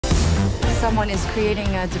someone is creating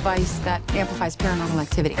a device that amplifies paranormal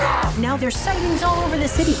activity. Now there's sightings all over the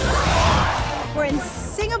city. We're in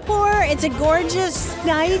Singapore. It's a gorgeous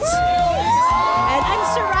night. And I'm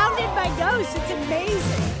surrounded by ghosts. It's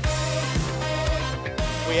amazing.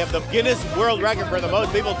 We have the Guinness World Record for the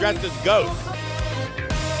most people dressed as ghosts.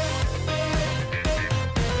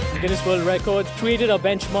 The Guinness World Record created a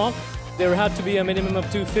benchmark. There had to be a minimum of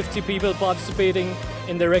 250 people participating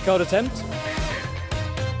in the record attempt.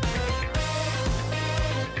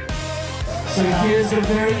 So here's a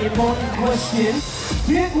very important question.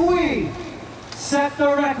 Did we set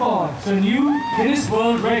the record? The new Guinness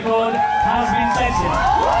World Record has been set here.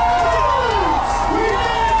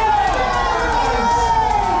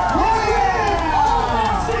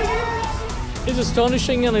 It's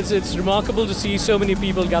astonishing and it's remarkable to see so many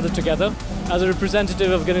people gathered together. As a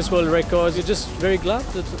representative of Guinness World Records, you're just very glad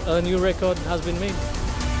that a new record has been made.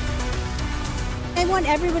 I want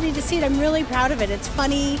everybody to see it. I'm really proud of it. It's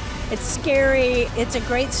funny, it's scary, it's a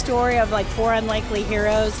great story of like 4 unlikely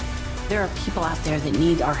heroes. There are people out there that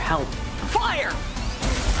need our help. Fire!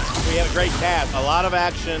 We had a great cast, a lot of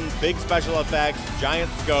action, big special effects,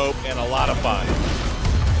 giant scope, and a lot of fun.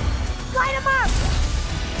 Light 'em up!